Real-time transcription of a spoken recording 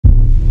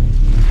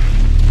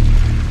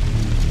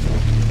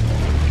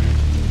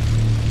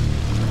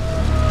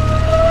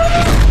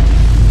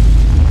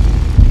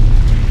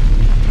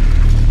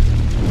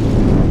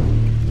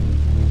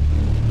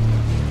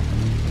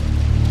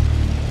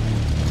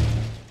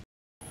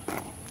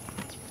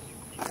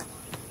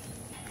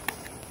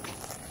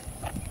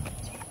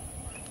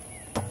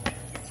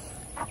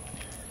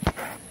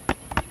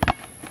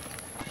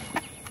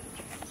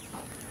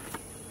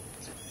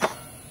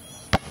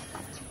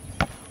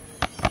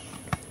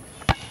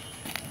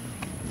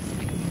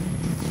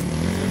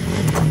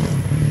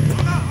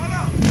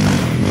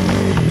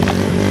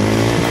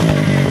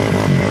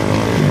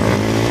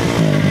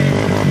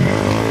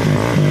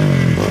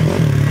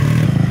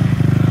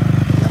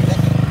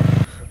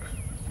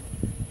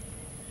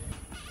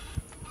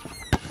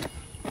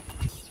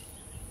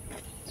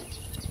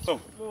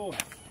boy.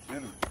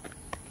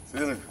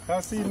 Chillin'.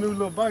 I see your new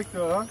little bike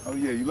though, huh? Oh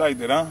yeah, you like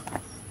that, huh?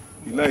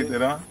 You like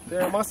that, huh?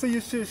 Damn, I see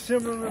your shit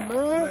shimmering, man.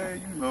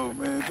 Man, you know,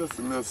 man, just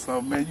a little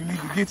something, man. You need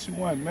to get you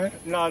one, man.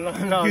 No,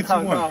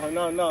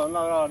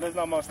 that's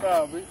not my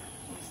style, B.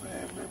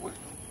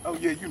 Oh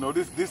yeah, you know,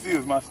 this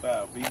is my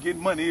style, B.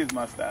 Getting money is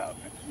my style,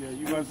 man. Yeah,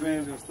 You know what I'm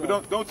saying?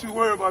 But don't you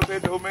worry about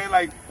that though, man.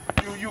 Like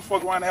you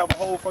fuck around and have a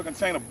whole fucking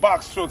chain of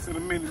box trucks in a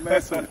minute,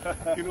 man. So you know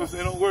what I'm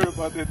saying? Don't worry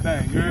about that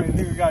thing. You heard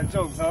me? Nigga got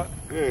jokes, huh?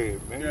 Yeah, man.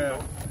 Yeah. You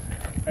know.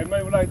 Hey,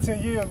 maybe like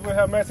 10 years we'll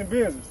have matching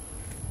Benzes.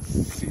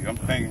 See, I'm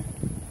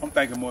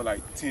thinking more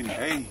like 10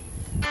 days.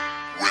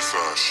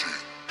 Westside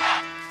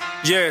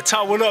shit. Yeah,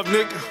 talk what up,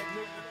 nigga.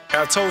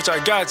 I told you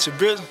I got you,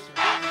 bitch.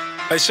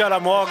 Hey, shout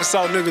out my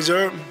Arkansas niggas, you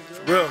heard me?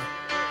 For real.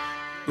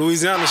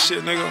 Louisiana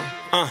shit, nigga.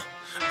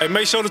 Hey,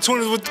 make sure the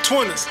 20s with the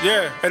 20s,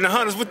 yeah. And the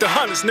 100s with the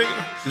 100s, nigga.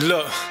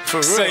 Look, for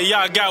real. Say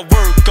y'all got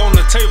work on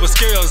the table,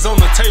 scales on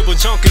the table,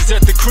 junkies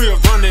at the crib,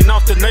 running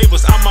off the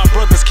neighbors. I'm my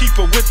brother's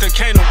keeper with the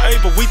cane, I'm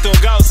able, we thug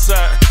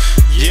outside.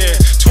 Yeah,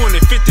 20,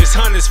 50s,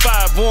 100s,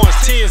 5 ones,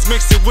 10s,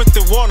 mixed it with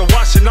the water,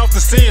 washing off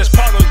the sins.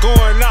 Powder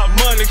going out,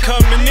 money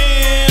coming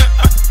in.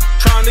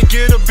 Trying to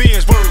get a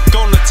Benz, work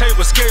on the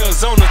table,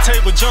 scales on the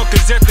table,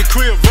 junkies at the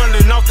crib,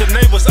 running off the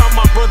neighbors. I'm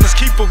my brother's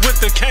keeper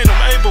with the cane,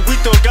 I'm able, we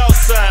thug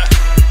outside.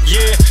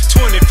 Yeah,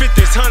 20,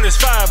 50s, 100s,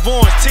 5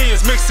 ones,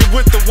 10s, mixed it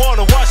with the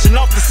water, washing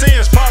off the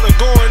sins. Powder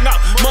going out,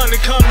 money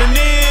coming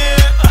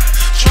in.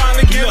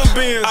 Trying to get a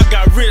Benz. I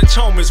got rich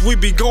homies, we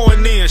be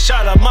going in.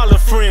 Shout out my little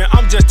friend,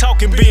 I'm just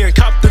talking being.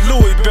 Cop the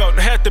Louis belt,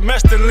 had the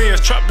master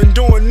lens. Trapping,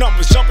 doing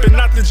numbers, jumping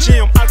out the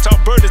gym. I talk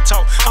birdie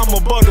talk, I'm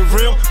a butter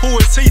rim. Who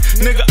is he?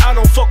 Nigga, I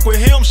don't fuck with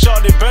him.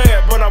 Shorty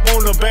bad, but I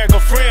want a bag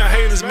of friend.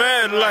 Haters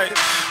mad like,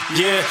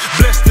 yeah.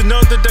 Blessed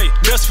another day,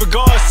 just for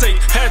God's sake.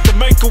 Had to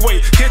make a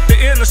way, hit the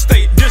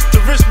interstate. This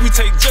the risk we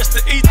take just to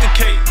eat the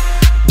cake.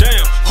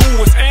 Damn,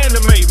 who was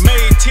anime?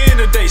 Made 10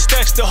 a day,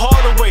 stacks the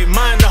harder way,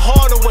 mind the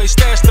harder way,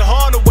 stash the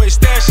harder way,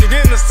 stash it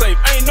in the safe.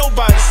 Ain't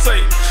nobody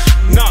safe.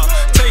 Nah,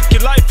 take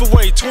your life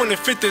away. 20,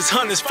 50s,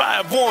 100s,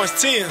 5 ones,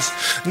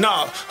 10s.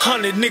 Nah,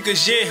 100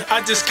 niggas, yeah.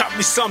 I just caught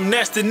me some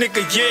nasty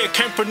nigga, yeah.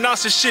 Can't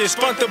pronounce the shit.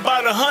 Spent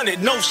about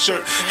 100, no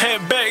shirt.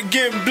 Had back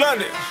getting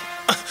blunted.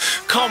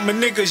 Common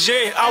niggas,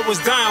 yeah. I was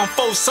down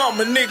for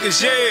summer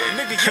niggas, yeah.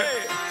 Nigga,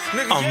 yeah.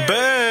 I'm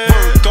bad.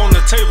 Work on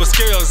the table,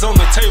 scales on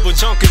the table,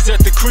 junkies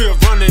at the crib,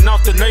 running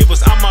off the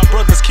neighbors. I'm my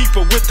brother's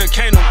keeper with the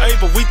cane, I'm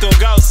able, we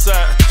thug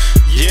outside.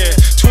 Yeah,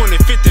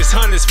 20, 50s,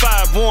 100s,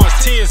 5 ones,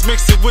 10s,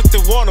 mixed it with the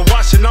water,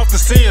 washing off the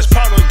sins.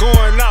 Powder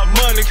going out,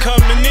 money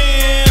coming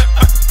in.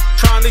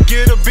 Trying to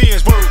get a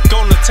Benz, work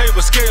on the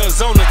table,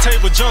 scales on the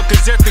table,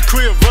 junkies at the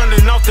crib,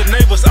 running off the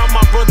neighbors. I'm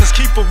my brother's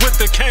keeper with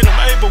the cane,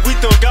 I'm able, we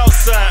thug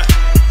outside.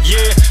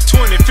 Yeah,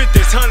 20,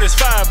 50s, 100s,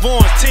 5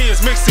 ones,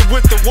 10s, mixed it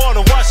with the water,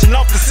 washing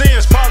off the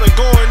sins. Powder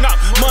going out,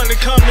 money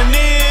coming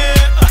in.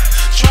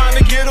 Trying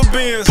to get a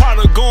Benz,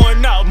 powder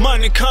going out,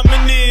 money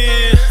coming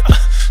in.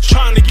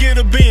 Trying to get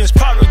a Benz,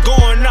 powder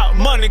going out,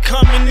 money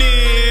coming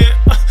in.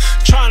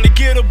 Trying to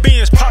get a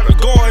Benz, powder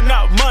going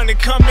out, money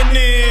coming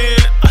in.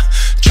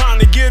 Trying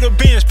to get a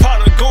Benz,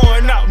 powder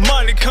going out,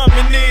 money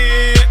coming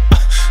in.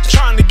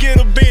 Trying to get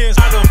a Benz,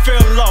 I done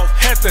fell off,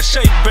 had to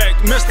shake back.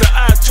 Mr.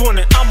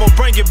 I-20, I'ma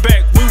bring it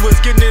back. We was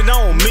getting it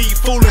on, me,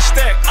 fool and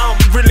stack. I'm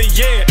really,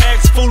 yeah,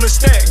 axe, fool and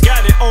stack.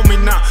 Got it on me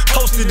now,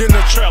 posted in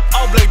the trap.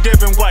 All black,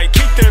 Devin white,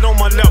 keep that on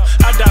my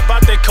left. I die by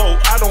that coat,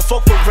 I don't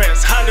fuck with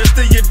rats. Hottest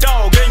to your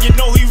dog, and you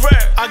know he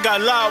rap. I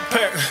got loud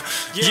pack,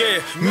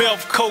 yeah,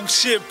 meth, coke,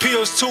 shit,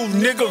 pills too.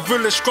 Nigga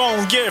really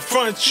strong, yeah,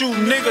 front you,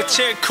 nigga.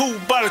 Check cool,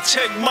 bout to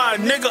check my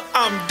nigga.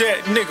 I'm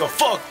that nigga,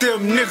 fuck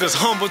them niggas.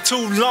 Humble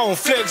too long,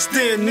 flex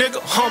then,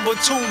 nigga. Humble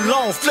too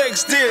long,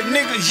 flex then,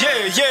 nigga.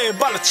 Yeah,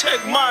 bout to check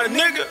my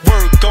nigga.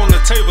 Work on the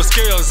table,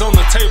 scales on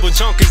the table,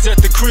 junkies at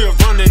the crib,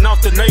 running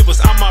off the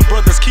neighbors. I'm my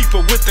brother's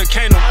keeper with the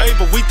cane, I'm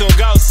able, we thug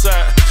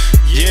outside.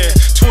 Yeah,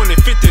 20,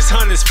 50s,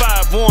 100s,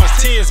 5 ones,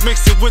 10s,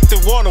 mixed it with the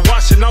water,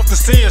 washing off the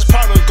sins.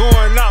 Powder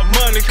going out,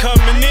 money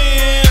coming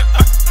in.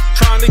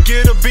 Trying to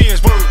get a Benz,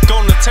 work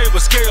on the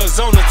table, scales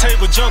on the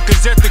table,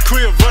 junkies at the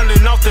crib,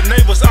 running off the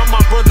neighbors. I'm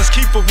my brother's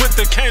keeper with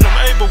the cane,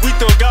 I'm able, we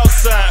thug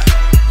outside.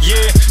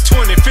 Yeah,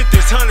 20,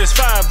 50s, 100s,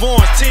 5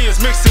 ones,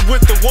 10s, mixed it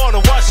with the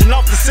water, washing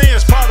off the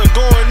sins. Powder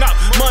going out,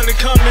 money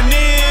coming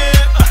in.